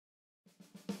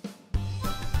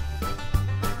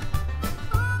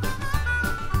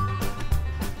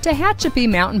Tehachapi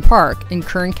Mountain Park in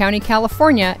Kern County,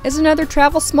 California is another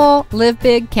travel small, live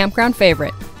big campground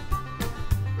favorite.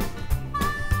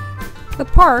 The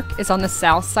park is on the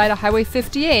south side of Highway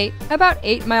 58, about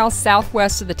 8 miles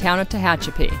southwest of the town of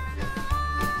Tehachapi.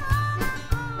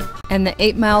 And the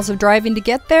 8 miles of driving to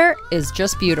get there is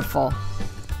just beautiful.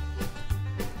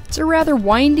 It's a rather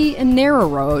windy and narrow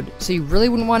road, so you really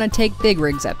wouldn't want to take big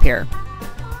rigs up here.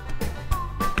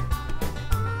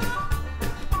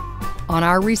 On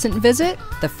our recent visit,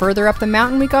 the further up the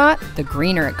mountain we got, the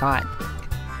greener it got.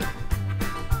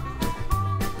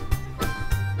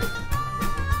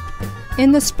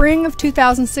 In the spring of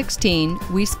 2016,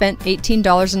 we spent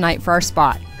 $18 a night for our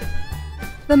spot.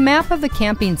 The map of the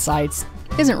camping sites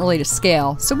isn't really to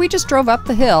scale, so we just drove up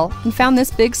the hill and found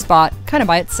this big spot kind of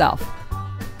by itself.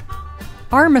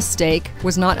 Our mistake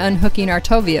was not unhooking our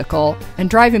tow vehicle and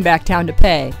driving back down to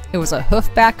pay. It was a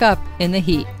hoof back up in the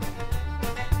heat.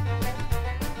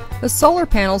 The solar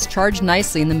panels charged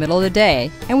nicely in the middle of the day,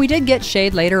 and we did get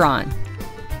shade later on.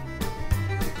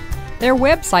 Their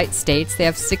website states they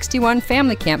have 61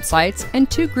 family campsites and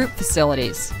 2 group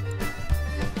facilities.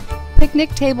 Picnic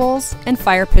tables and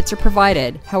fire pits are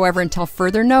provided. However, until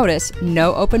further notice,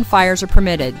 no open fires are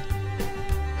permitted.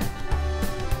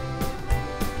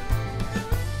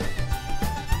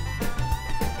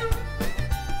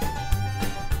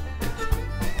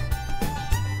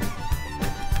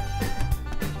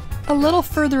 A little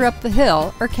further up the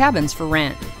hill are cabins for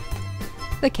rent.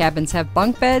 The cabins have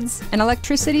bunk beds and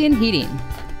electricity and heating.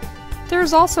 There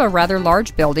is also a rather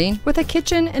large building with a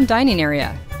kitchen and dining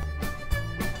area.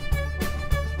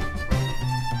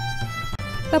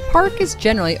 The park is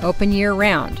generally open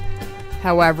year-round.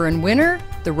 However, in winter,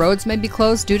 the roads may be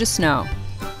closed due to snow.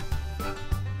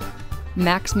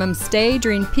 Maximum stay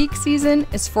during peak season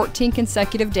is 14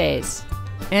 consecutive days,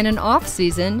 and in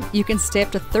off-season, you can stay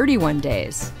up to 31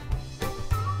 days.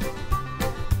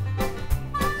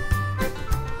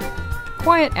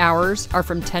 Quiet hours are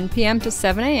from 10 p.m. to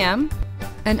 7 a.m.,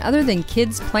 and other than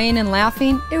kids playing and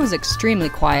laughing, it was extremely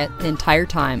quiet the entire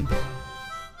time.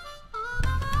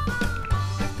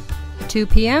 2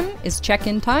 p.m. is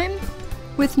check-in time,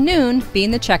 with noon being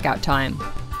the checkout time.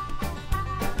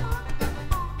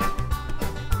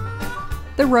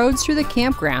 The roads through the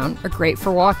campground are great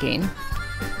for walking.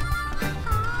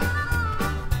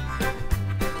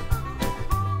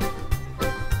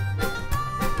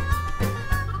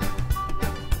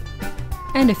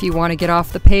 And if you want to get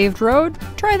off the paved road,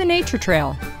 try the nature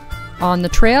trail. On the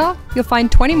trail, you'll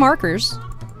find 20 markers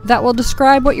that will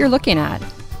describe what you're looking at.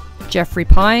 Jeffrey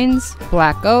pines,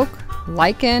 black oak,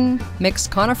 lichen,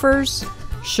 mixed conifers,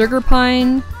 sugar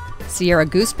pine, Sierra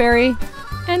gooseberry,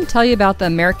 and tell you about the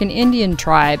American Indian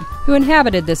tribe who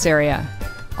inhabited this area.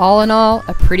 All in all,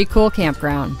 a pretty cool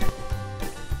campground.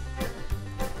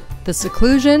 The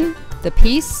seclusion, the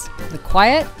peace, the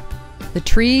quiet, the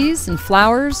trees and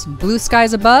flowers, blue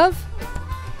skies above,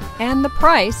 and the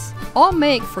price all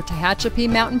make for Tehachapi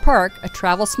Mountain Park a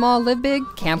travel small, live big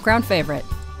campground favorite.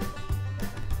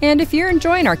 And if you're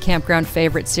enjoying our campground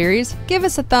favorite series, give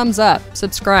us a thumbs up,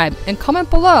 subscribe, and comment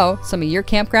below some of your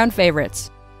campground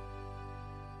favorites.